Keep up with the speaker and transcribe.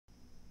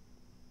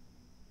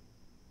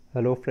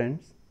Hello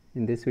friends,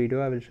 in this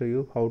video I will show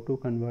you how to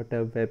convert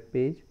a web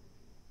page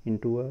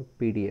into a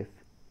PDF.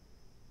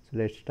 So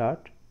let's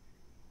start.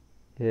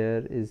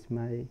 Here is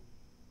my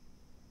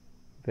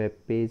web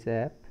page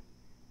app,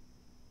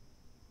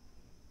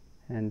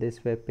 and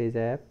this web page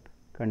app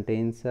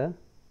contains a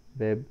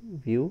web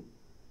view,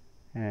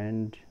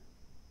 and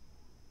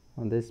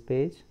on this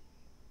page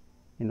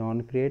in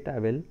onCreate I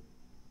will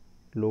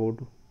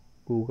load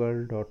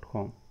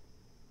google.com.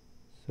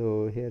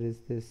 So here is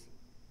this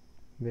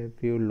web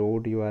view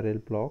load URL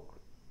block,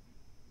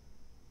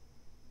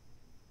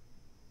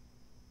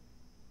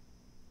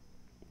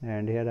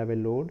 and here I will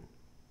load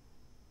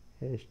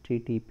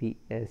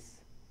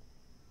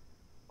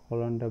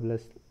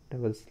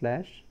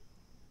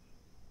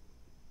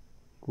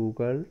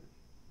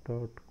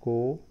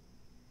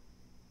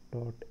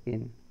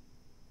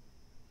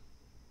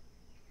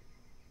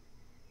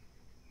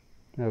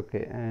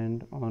Okay,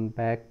 and on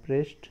back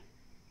pressed,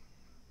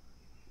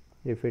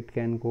 if it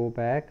can go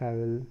back, I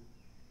will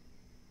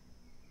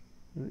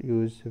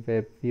use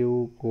web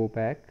view go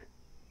back.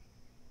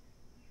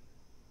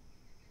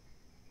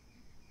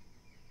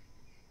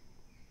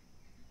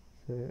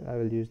 So I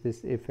will use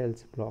this if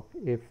else block.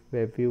 If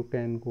web view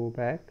can go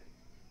back,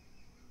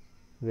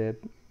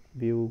 web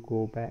view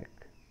go back,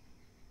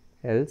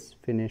 else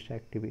finish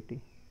activity.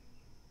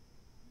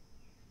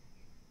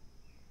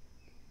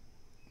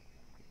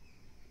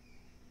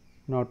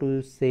 Now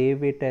to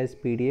save it as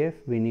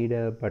PDF we need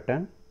a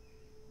button,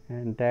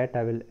 and that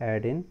I will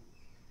add in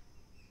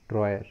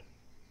drawer.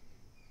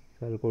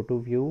 So I'll go to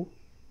view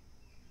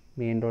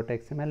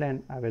main.xml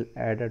and I will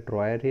add a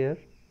drawer here,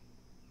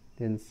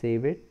 then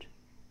save it.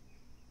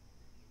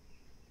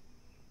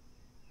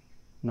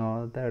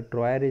 Now the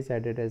drawer is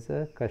added as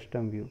a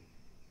custom view.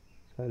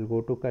 So I'll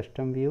go to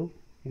custom view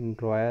in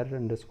drawer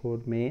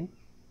underscore main.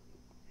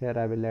 Here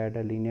I will add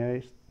a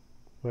linear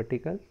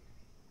vertical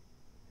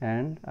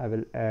and I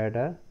will add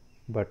a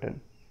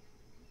button.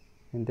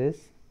 In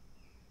this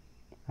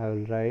I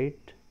will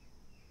write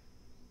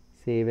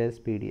save as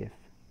PDF.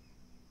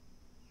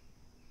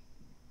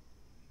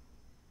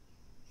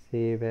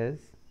 Save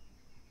as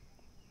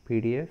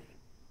PDF,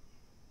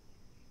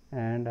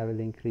 and I will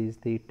increase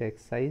the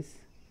text size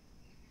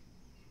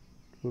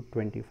to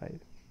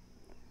 25.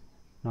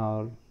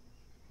 Now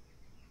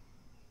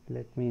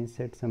let me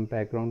set some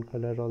background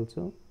color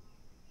also.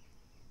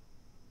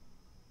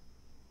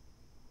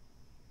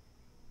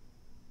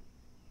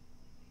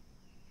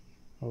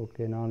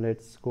 Okay, now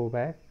let's go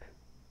back.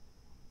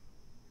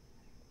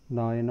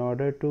 Now in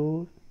order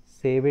to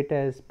save it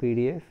as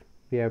PDF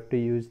we have to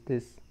use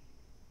this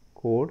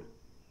code.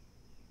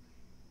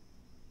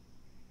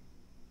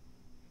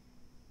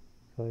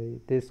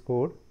 This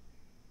code,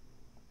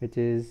 which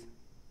is,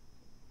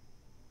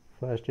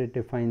 first it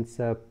defines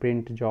a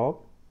print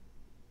job,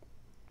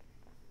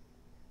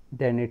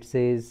 then it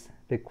says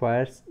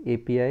requires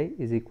API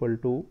is equal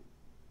to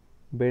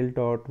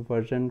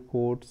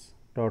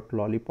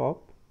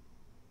build.versioncodes.lollipop,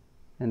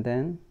 and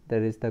then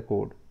there is the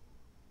code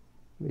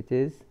which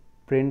is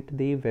print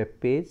the web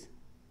page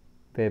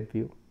web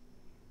view,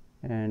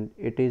 and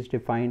it is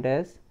defined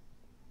as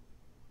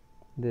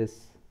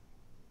this.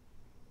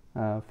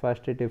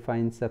 First it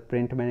defines a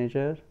print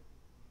manager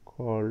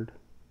called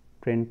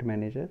print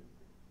manager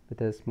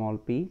with a small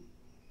p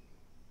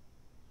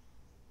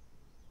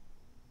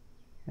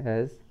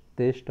as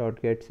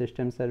this.get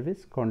system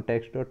service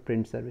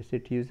context.print service.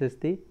 It uses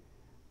the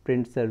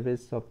print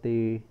service of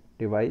the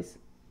device.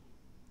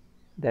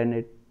 Then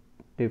it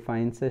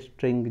defines a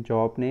string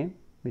job name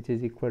which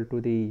is equal to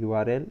the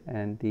URL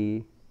and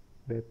the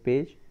web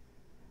page.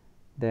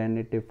 Then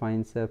it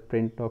defines a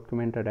print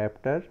document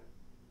adapter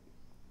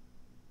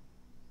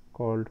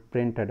called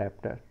print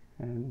adapter,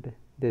 and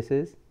this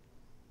is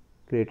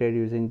created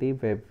using the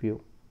web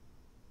view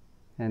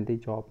and the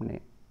job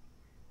name.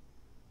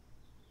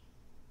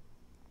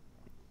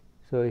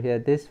 So here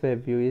this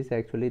web view is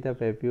actually the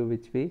web view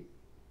which we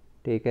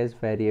take as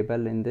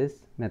variable in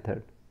this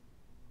method.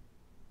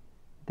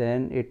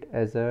 Then it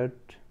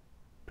assert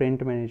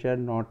print manager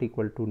not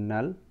equal to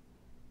null,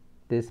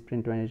 this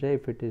print manager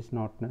if it is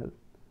not null.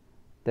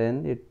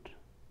 Then it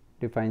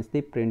defines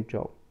the print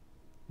job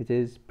which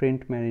is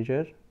print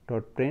manager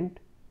dot print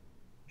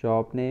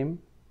job name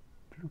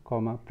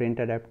comma print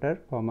adapter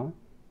comma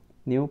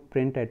new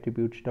print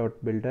attributes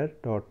dot builder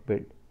dot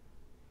build.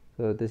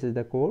 So this is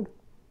the code.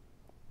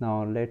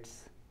 Now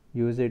let's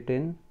use it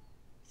in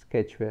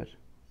Sketchware.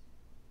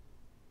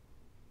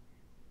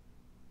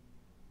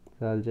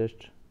 So I'll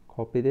just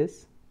copy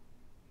this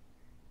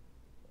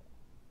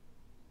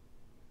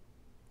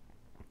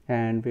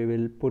and we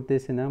will put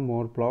this in a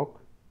more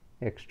block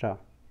extra.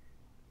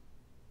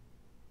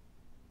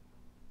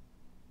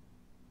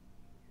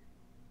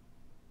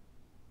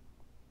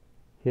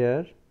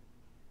 Here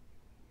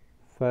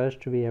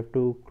first we have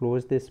to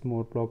close this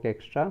more block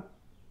extra,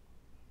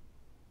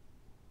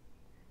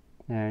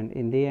 and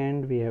in the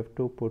end we have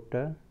to put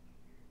a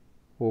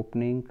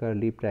opening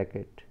curly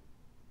bracket,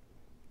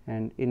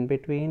 and in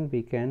between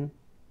we can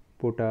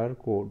put our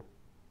code,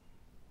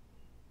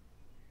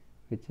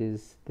 which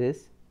is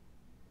this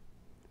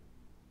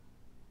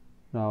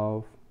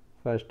Now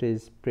first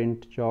is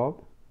print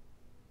job,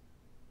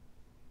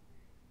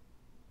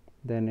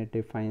 then it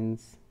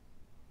defines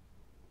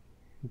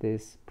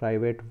this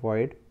private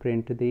void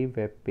print the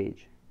web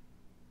page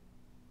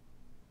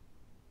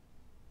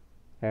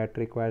at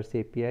requires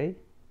API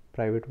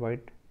private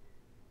void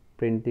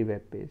print the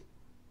web page.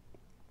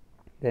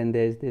 Then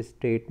there is this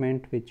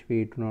statement which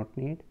we do not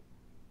need,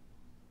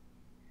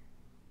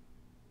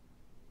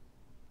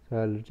 so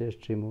I'll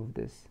just remove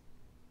this.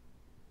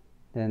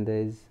 Then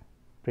there is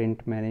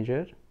print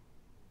manager,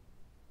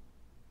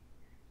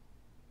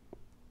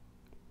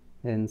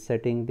 then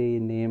setting the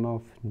name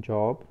of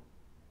job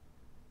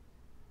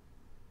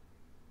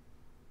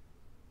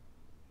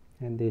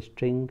and the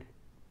string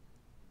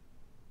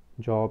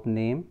job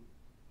name,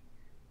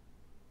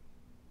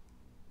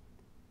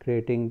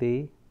 creating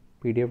the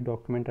PDF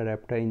document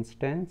adapter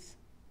instance,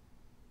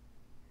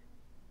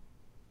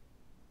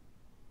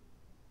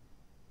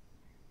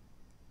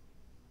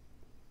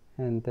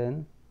 and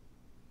then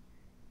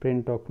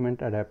print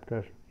document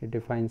adapter. It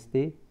defines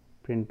the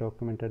print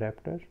document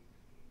adapter.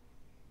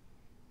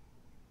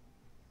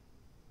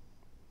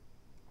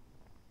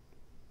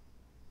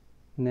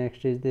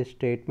 Next is the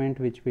statement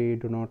which we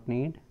do not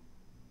need.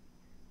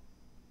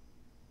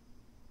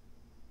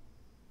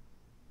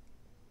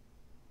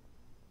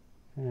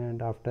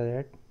 And after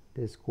that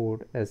this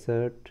code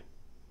assert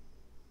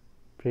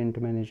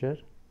print manager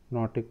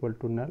not equal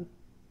to null,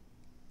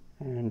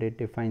 and it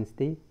defines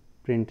the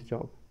print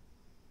job.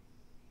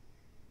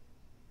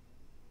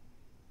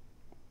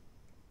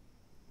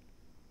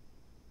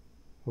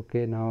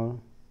 Okay, now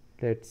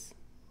let's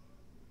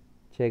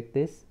check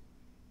this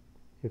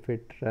if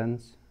it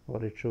runs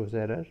or it shows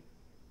error.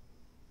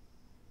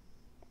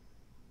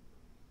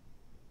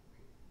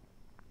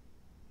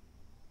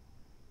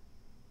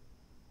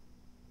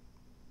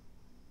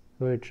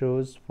 So it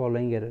shows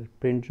following error: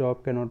 print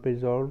job cannot be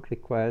resolved,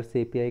 requires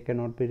API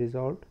cannot be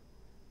resolved,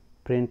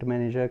 print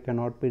manager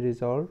cannot be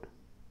resolved,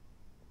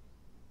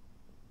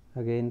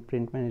 again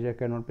print manager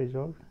cannot be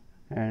resolved,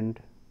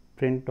 and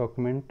print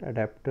document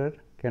adapter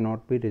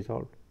cannot be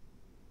resolved,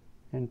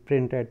 and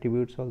print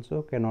attributes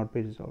also cannot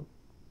be resolved.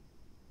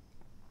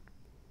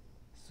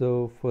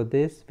 So for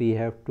this we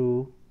have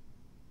to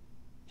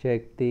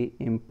check the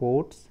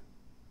imports.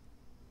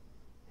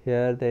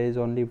 Here there is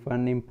only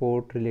one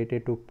import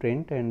related to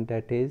print, and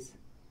that is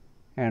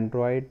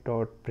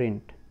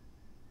android.print,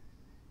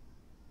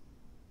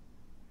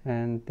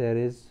 and there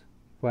is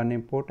one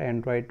import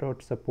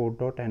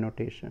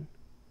android.support.annotation.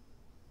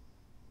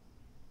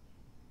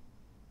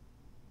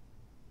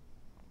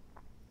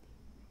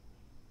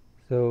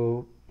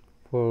 So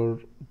for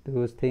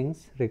those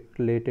things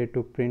related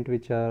to print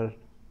which are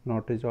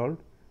not resolved,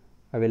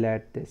 I will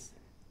add this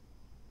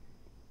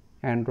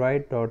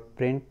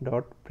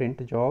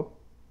android.print job.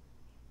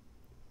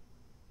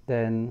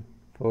 Then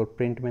for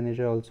print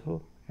manager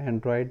also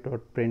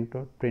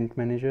android.print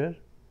manager,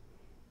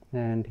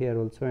 and here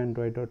also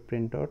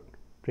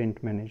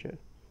android.print manager,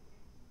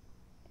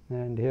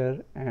 and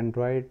here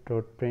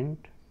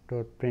android.print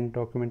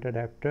document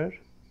adapter,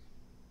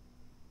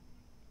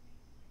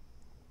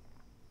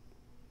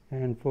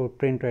 and for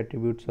print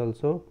attributes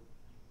also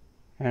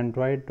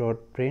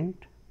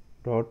android.print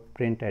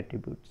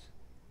attributes.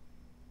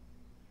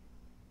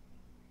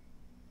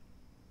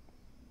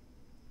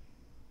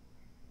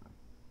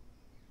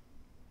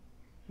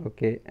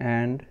 Okay,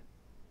 and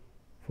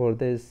for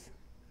this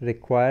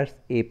requires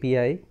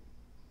API,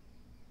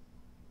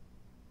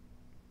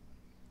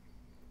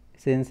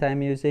 since I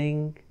am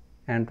using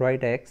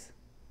Android X,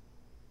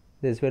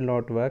 this will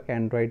not work.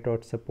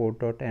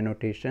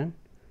 Android.support.annotation,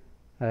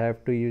 I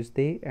have to use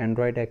the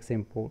Android X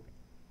import.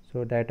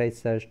 So that I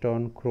searched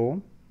on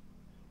Chrome,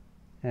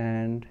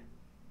 and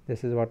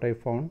this is what I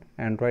found: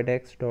 Android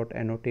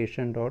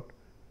X.annotation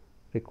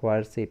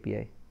requires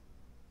API.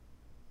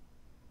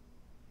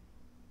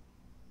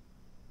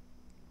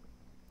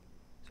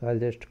 So I'll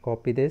just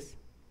copy this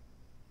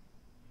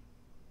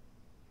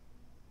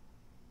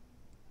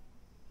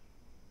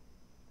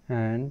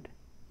and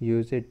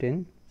use it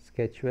in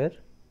Sketchware.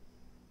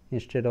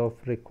 Instead of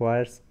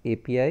requires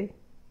API,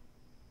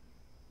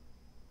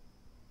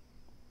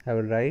 I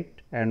will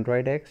write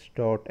Android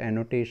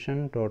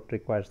X.annotation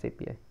requires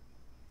API.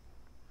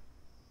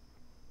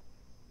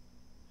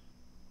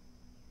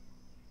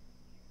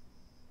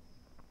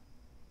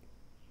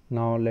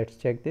 Now let's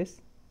check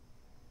this.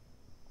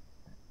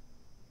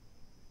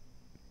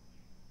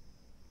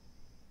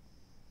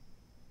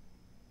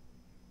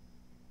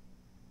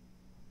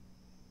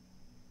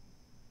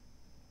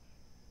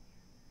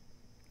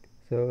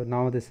 So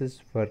now this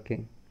is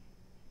working,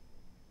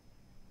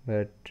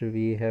 but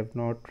we have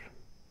not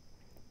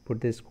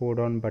put this code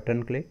on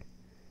button click.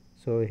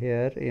 So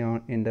here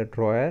in the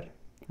drawer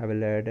I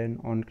will add an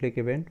on click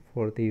event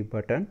for the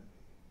button,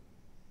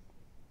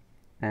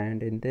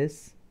 and in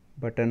this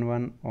button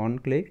one on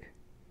click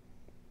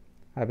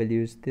I will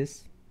use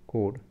this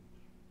code.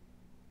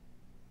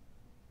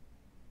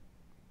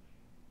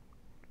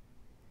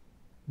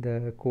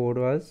 The code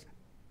was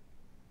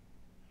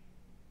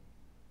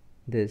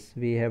this: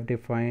 we have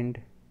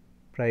defined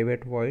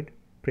private void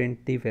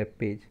print the web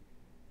page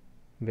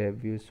web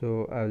view.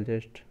 So I'll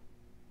just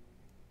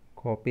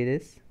copy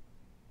this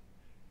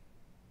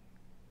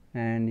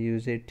and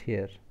use it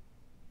here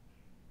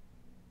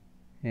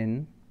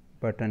in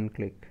button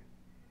click,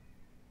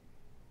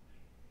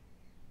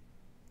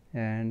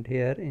 and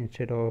here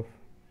instead of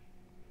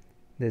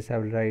this I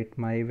will write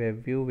my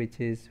web view, which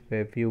is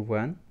web view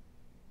 1,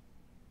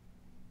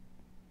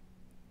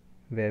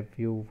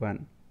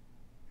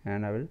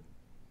 and I will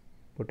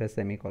put a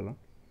semicolon.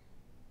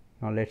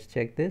 Now let's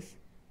check this.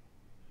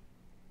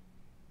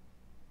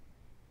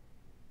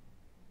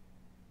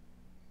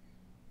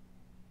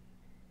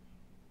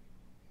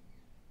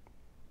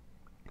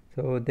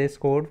 So this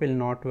code will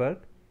not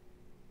work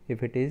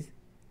if it is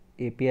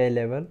API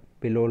level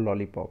below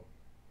Lollipop.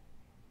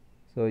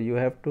 So you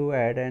have to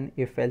add an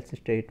if else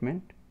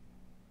statement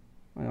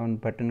on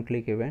button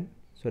click event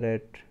so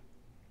that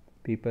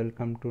people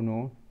come to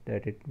know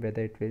that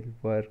whether it will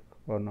work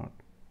or not.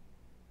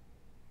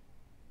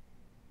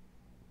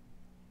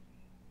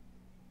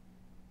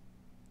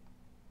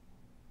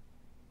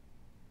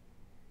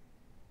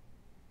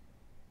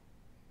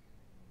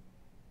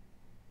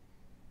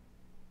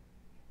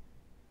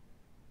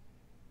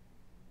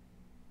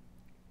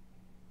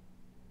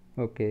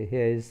 Okay,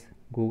 here is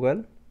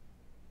Google.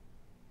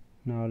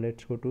 Now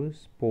let's go to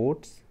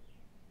sports.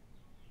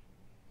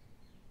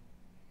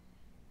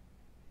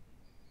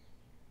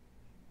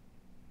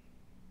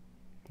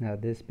 Now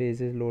this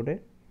page is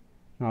loaded.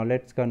 Now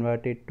let's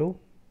convert it to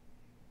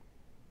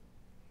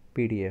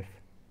PDF.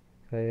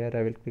 So here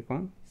I will click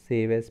on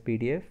save as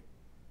PDF,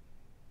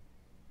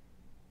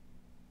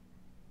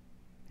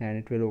 and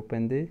it will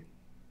open the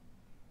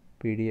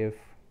PDF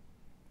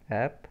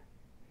app,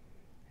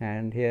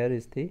 and here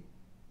is the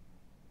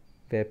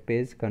web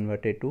page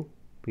converted to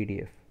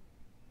PDF.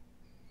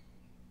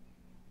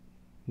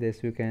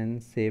 This you can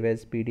save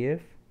as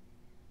PDF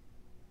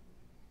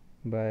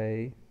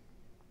by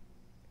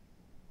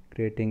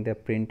creating the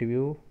print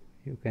view.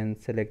 You can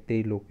select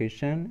the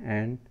location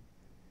and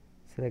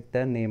select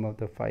the name of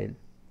the file.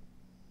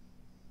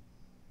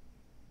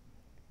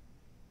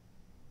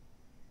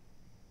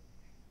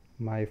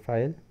 My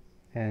file,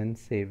 and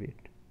save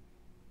it.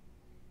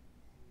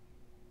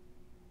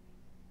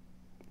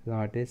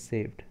 Now it is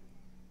saved.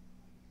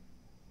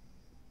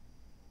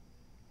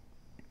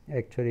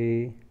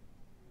 Actually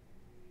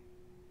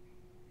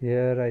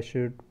here I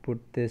should put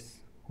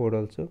this code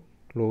also,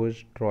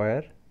 close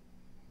drawer,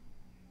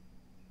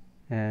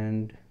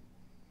 and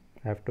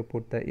I have to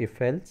put the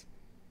if else.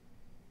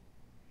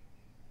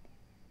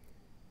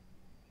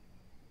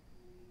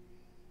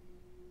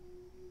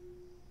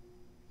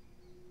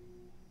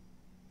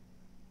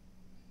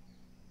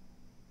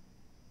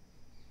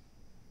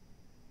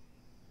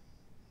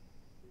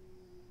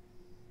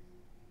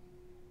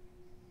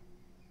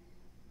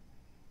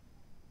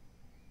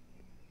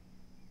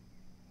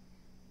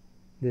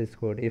 This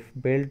code, if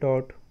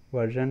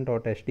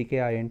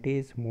build.version.htk.int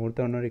is more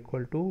than or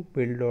equal to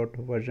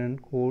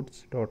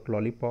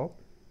build.version.codes.lollipop,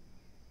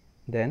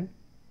 then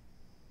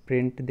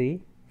print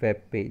the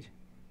web page,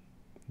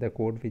 the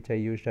code which I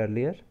used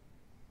earlier,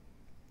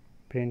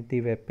 print the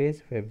web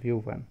page web view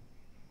 1,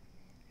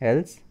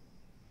 else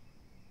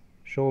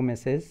show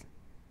message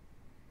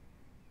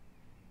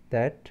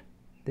that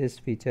this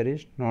feature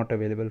is not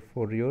available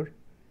for your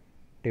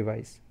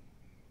device.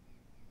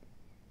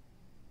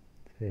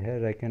 So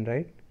here I can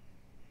write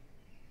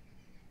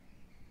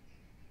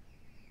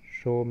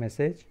show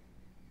message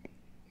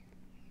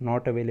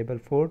not available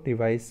for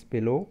device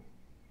below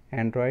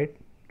Android,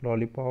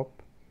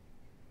 Lollipop,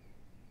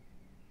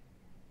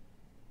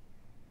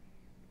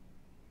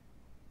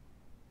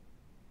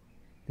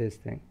 this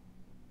thing.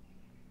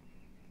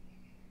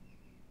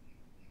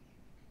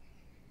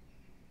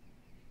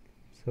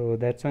 So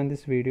that's all in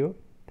this video.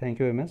 Thank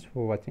you very much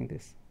for watching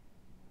this.